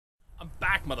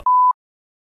back, mother.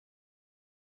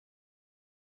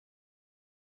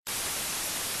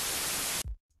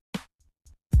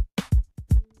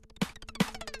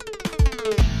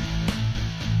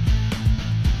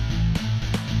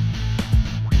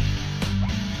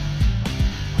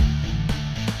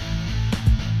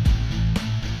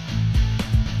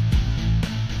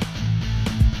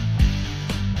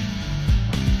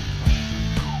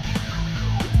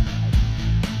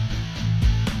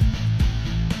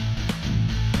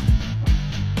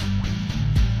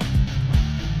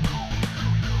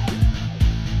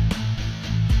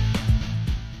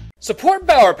 Support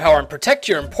Bauer Power and protect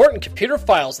your important computer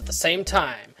files at the same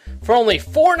time. For only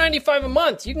 $4.95 a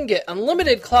month, you can get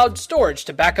unlimited cloud storage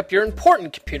to back up your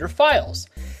important computer files.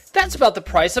 That's about the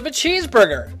price of a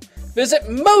cheeseburger. Visit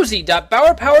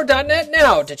mosey.bauerpower.net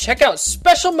now to check out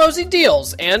special Mosey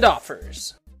deals and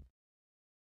offers.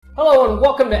 Hello and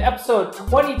welcome to episode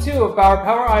 22 of Bauer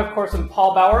Power. I, of course, am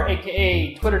Paul Bauer,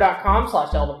 aka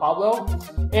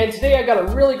twitter.com/ElDePablo. And today I got a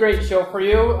really great show for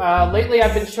you. Lately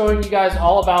I've been showing you guys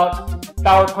all about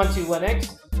PowerPuntu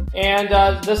Linux. And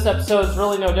this episode is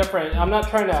really no different. I'm not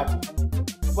trying to,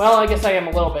 well, I guess I am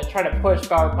a little bit, trying to push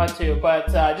PowerPuntu,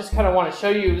 but I just kind of want to show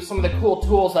you some of the cool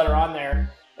tools that are on there.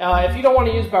 If you don't want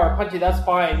to use PowerPuntu, that's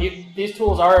fine. These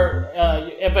tools are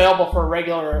available for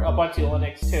regular Ubuntu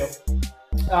Linux too.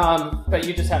 But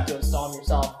you just have to install them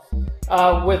yourself.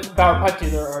 With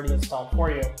PowerPuntu, they're already installed for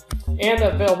you. And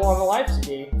available on the live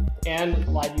CD and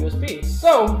live USB.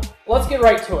 So, let's get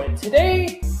right to it.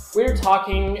 Today, we're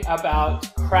talking about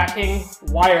cracking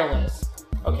wireless,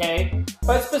 okay?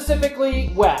 But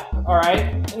specifically, WEP,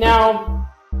 alright? Now,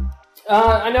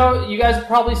 I know you guys have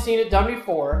probably seen it done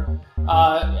before.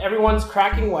 Everyone's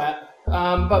cracking WEP.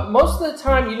 But most of the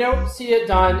time, you don't see it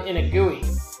done in a GUI,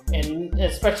 and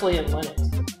especially in Linux.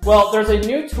 Well, there's a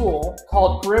new tool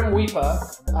called Wepa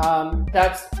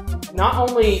that's not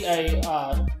only a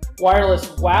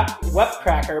wireless WEP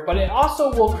cracker, but it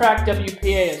also will crack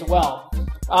WPA as well.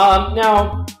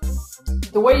 Now,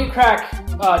 the way you crack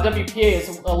WPA is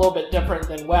a little bit different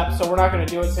than WEP, so we're not going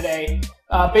to do it today.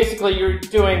 Basically, you're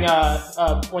doing,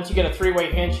 once you get a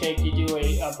three-way handshake, you do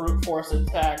a brute force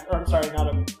attack, or I'm sorry,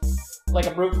 like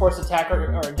a brute force attack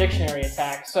or a dictionary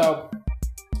attack. So,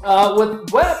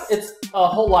 with WEP, it's a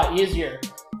whole lot easier.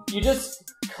 You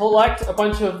just collect a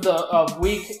bunch of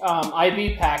weak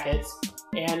IB packets,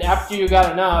 and after you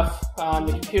got enough,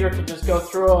 the computer can just go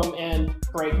through them and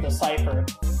break the cipher.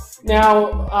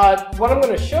 Now, what I'm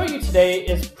going to show you today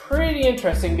is pretty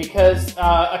interesting because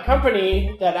a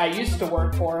company that I used to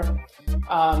work for,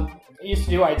 used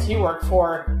to do IT work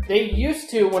for, they used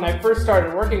to, when I first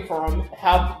started working for them,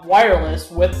 have wireless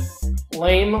with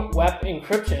lame WEP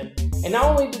encryption. And not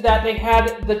only did that, they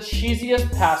had the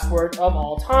cheesiest password of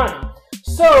all time.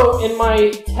 So, in my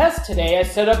test today, I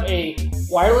set up a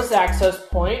wireless access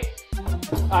point.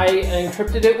 I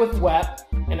encrypted it with WEP,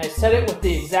 and I set it with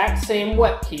the exact same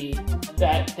WEP key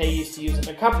that they used to use at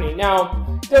the company. Now,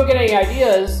 if you don't get any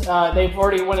ideas, they've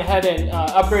already went ahead and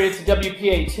upgraded to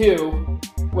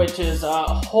WPA2, which is a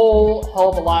whole hell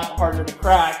of a lot harder to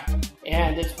crack,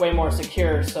 and it's way more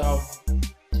secure, so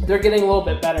they're getting a little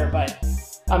bit better, but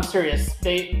I'm serious.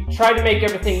 They try to make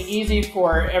everything easy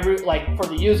for for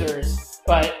the users,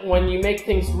 but when you make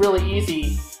things really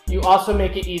easy, you also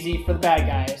make it easy for the bad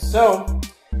guys. So,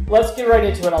 let's get right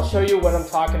into it. I'll show you what I'm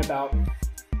talking about.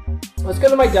 Let's go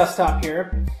to my desktop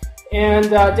here, and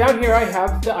down here I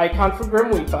have the icon for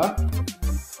Wepa.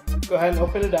 Go ahead and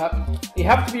open it up. You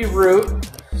have to be root,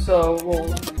 so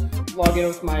we'll log in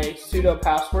with my sudo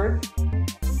password.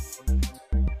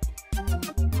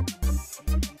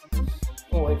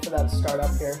 We'll wait for that to start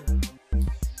up here.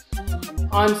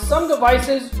 On some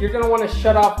devices, you're going to want to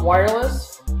shut off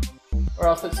wireless, or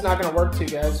else it's not going to work too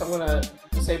good. So I'm going to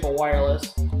disable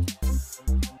wireless. And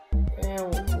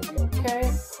we'll click OK.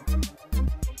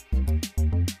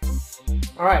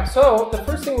 Alright, so the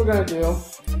first thing we're going to do,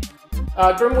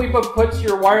 Wepa puts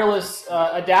your wireless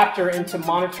adapter into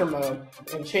monitor mode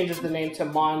and changes the name to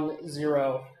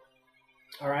Mon0.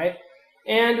 Alright?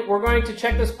 And we're going to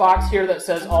check this box here that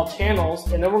says all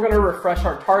channels, and then we're going to refresh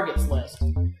our targets list.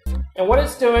 And what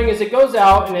it's doing is it goes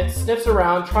out and it sniffs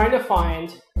around trying to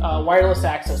find wireless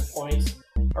access points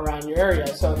around your area.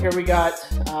 So here we got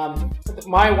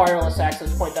my wireless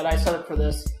access point that I set up for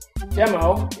this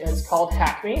demo. It's called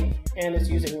HackMe, and it's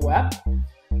using WEP.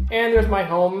 And there's my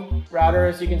home router,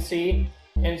 as you can see,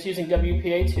 and it's using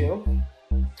WPA2,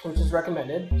 which is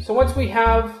recommended. So once we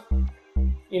have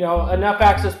enough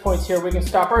access points here, we can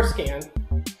stop our scan.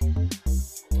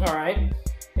 Alright,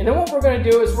 and then what we're going to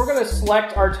do is we're going to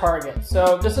select our target.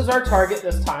 So this is our target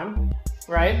this time,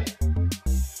 right?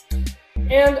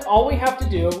 And all we have to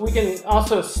do, we can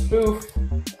also spoof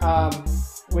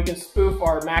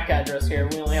our MAC address here.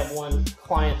 We only have one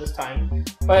client this time,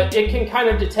 but it can kind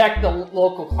of detect the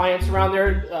local clients around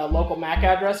there, local MAC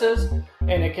addresses,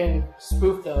 and it can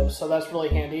spoof those. So that's really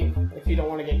handy if you don't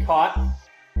want to get caught.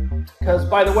 Because,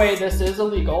 by the way, this is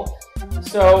illegal.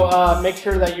 So make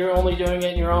sure that you're only doing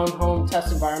it in your own home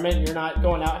test environment. You're not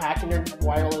going out hacking your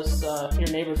wireless, your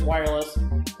neighbor's wireless,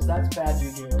 because that's bad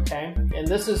juju, okay? And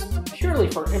this is purely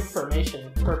for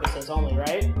information purposes only,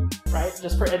 right? Right?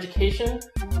 Just for education,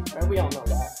 right? We all know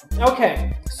that.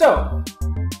 Okay, so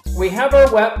we have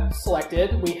our WEP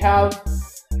selected. We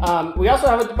also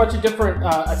have a bunch of different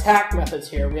attack methods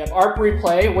here. We have ARP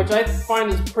replay, which I find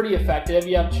is pretty effective.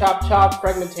 You have chop chop,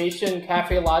 fragmentation,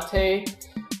 cafe latte,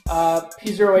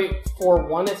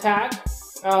 P0841 attack.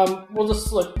 We'll just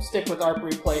stick with ARP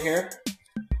replay here.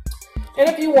 And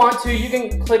if you want to, you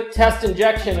can click test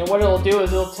injection, and what it'll do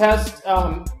is it'll test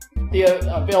the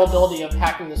availability of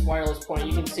hacking this wireless point.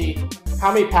 You can see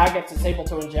how many packets it's able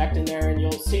to inject in there, and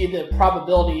you'll see the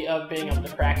probability of being able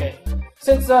to crack it.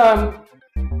 Since I'm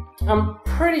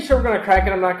pretty sure we're going to crack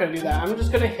it, I'm not going to do that. I'm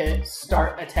just going to hit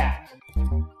start attack.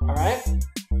 Alright?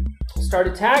 Start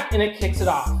attack, and it kicks it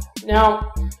off.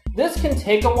 Now, this can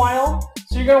take a while,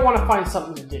 so you're going to want to find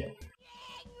something to do.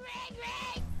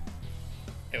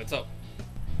 Hey, what's up?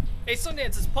 Hey,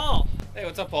 Sundance, it's Paul. Hey,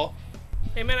 what's up, Paul?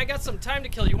 Hey, man, I got some time to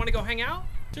kill. You want to go hang out?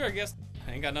 Sure, I guess.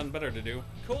 I ain't got nothing better to do.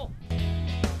 Cool.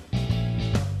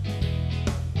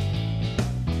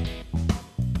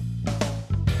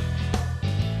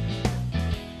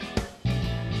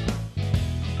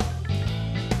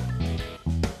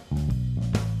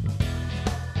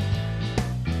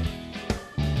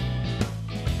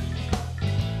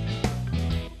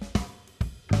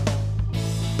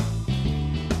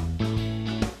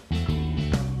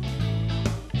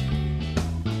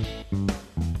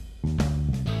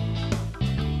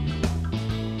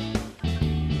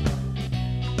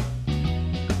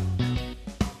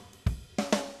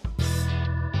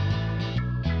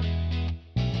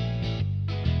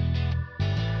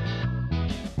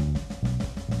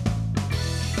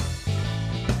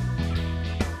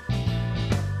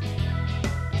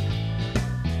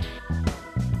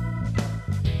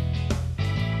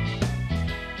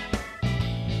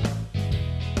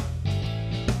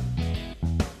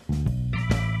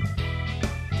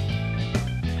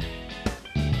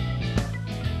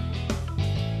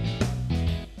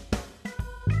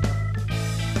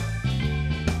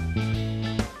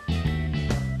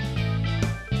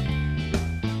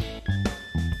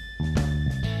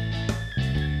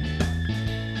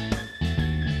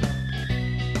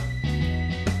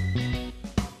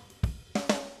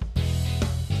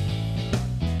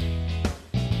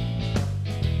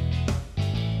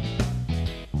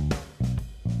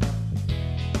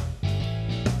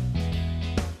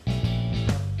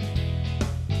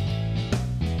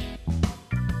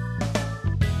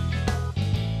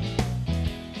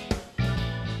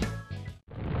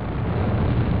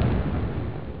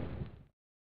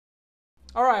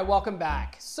 Alright, welcome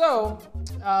back. So,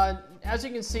 as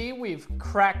you can see, we've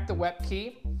cracked the WEP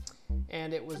key,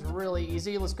 and it was really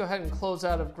easy. Let's go ahead and close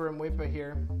out of Wepa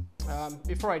here.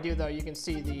 Before I do, though, you can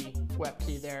see the WEP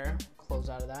key there. Close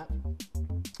out of that.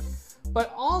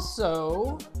 But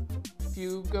also, if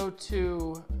you go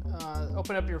to,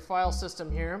 open up your file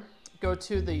system here, go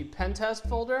to the pen test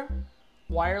folder,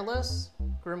 wireless,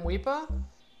 Wepa,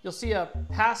 you'll see a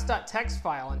pass.txt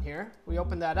file in here. We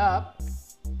open that up.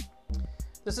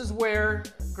 This is where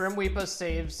Wepa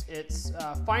saves its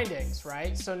findings,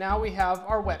 right? So now we have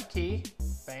our WEP key,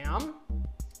 bam,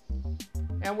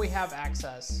 and we have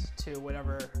access to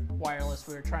whatever wireless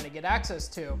we were trying to get access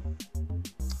to.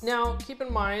 Now, keep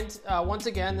in mind, once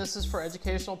again, this is for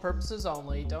educational purposes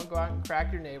only. Don't go out and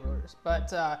crack your neighbors.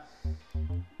 But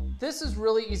this is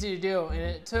really easy to do, and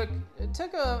it took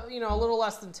a little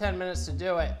less than 10 minutes to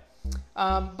do it.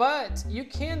 But you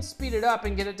can speed it up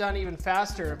and get it done even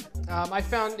faster. I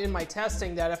found in my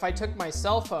testing that if I took my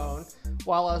cell phone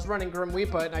while I was running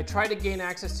Wepa and I tried to gain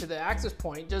access to the access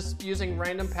point just using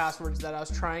random passwords that I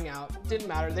was trying out, didn't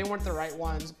matter, they weren't the right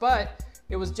ones, but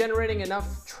it was generating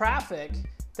enough traffic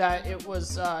that it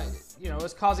was, it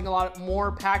was causing a lot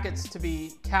more packets to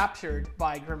be captured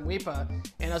by Wepa,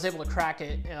 and I was able to crack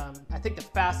it. I think the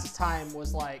fastest time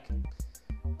was like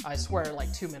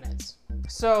 2 minutes.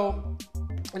 So,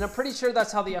 and I'm pretty sure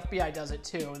that's how the FBI does it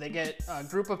too. They get a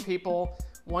group of people,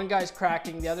 one guy's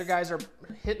cracking, the other guys are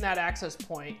hitting that access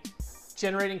point,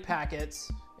 generating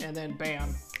packets, and then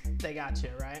bam, they got you,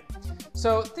 right?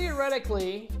 So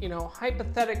theoretically,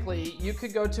 hypothetically, you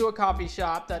could go to a coffee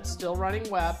shop that's still running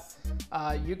WEP,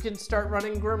 You can start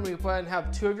running Grim Wepa and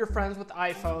have 2 of your friends with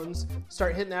iPhones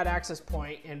start hitting that access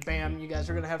point, and bam, you guys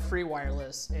are going to have free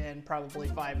wireless in probably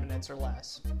 5 minutes or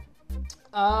less.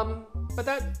 But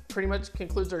that pretty much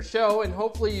concludes our show, and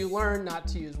hopefully you learn not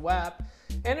to use WEP.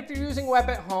 And if you're using WEP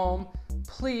at home,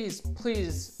 please,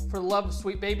 for the love of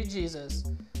sweet baby Jesus,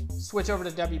 switch over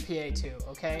to WPA2,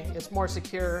 okay? It's more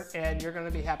secure, and you're going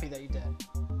to be happy that you did.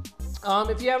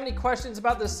 If you have any questions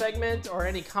about this segment or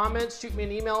any comments, shoot me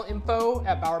an email,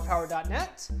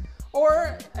 info@bowerpower.net,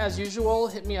 or as usual,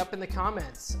 hit me up in the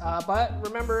comments. But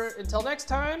remember, until next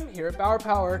time, here at Bower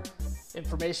Power,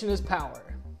 information is power.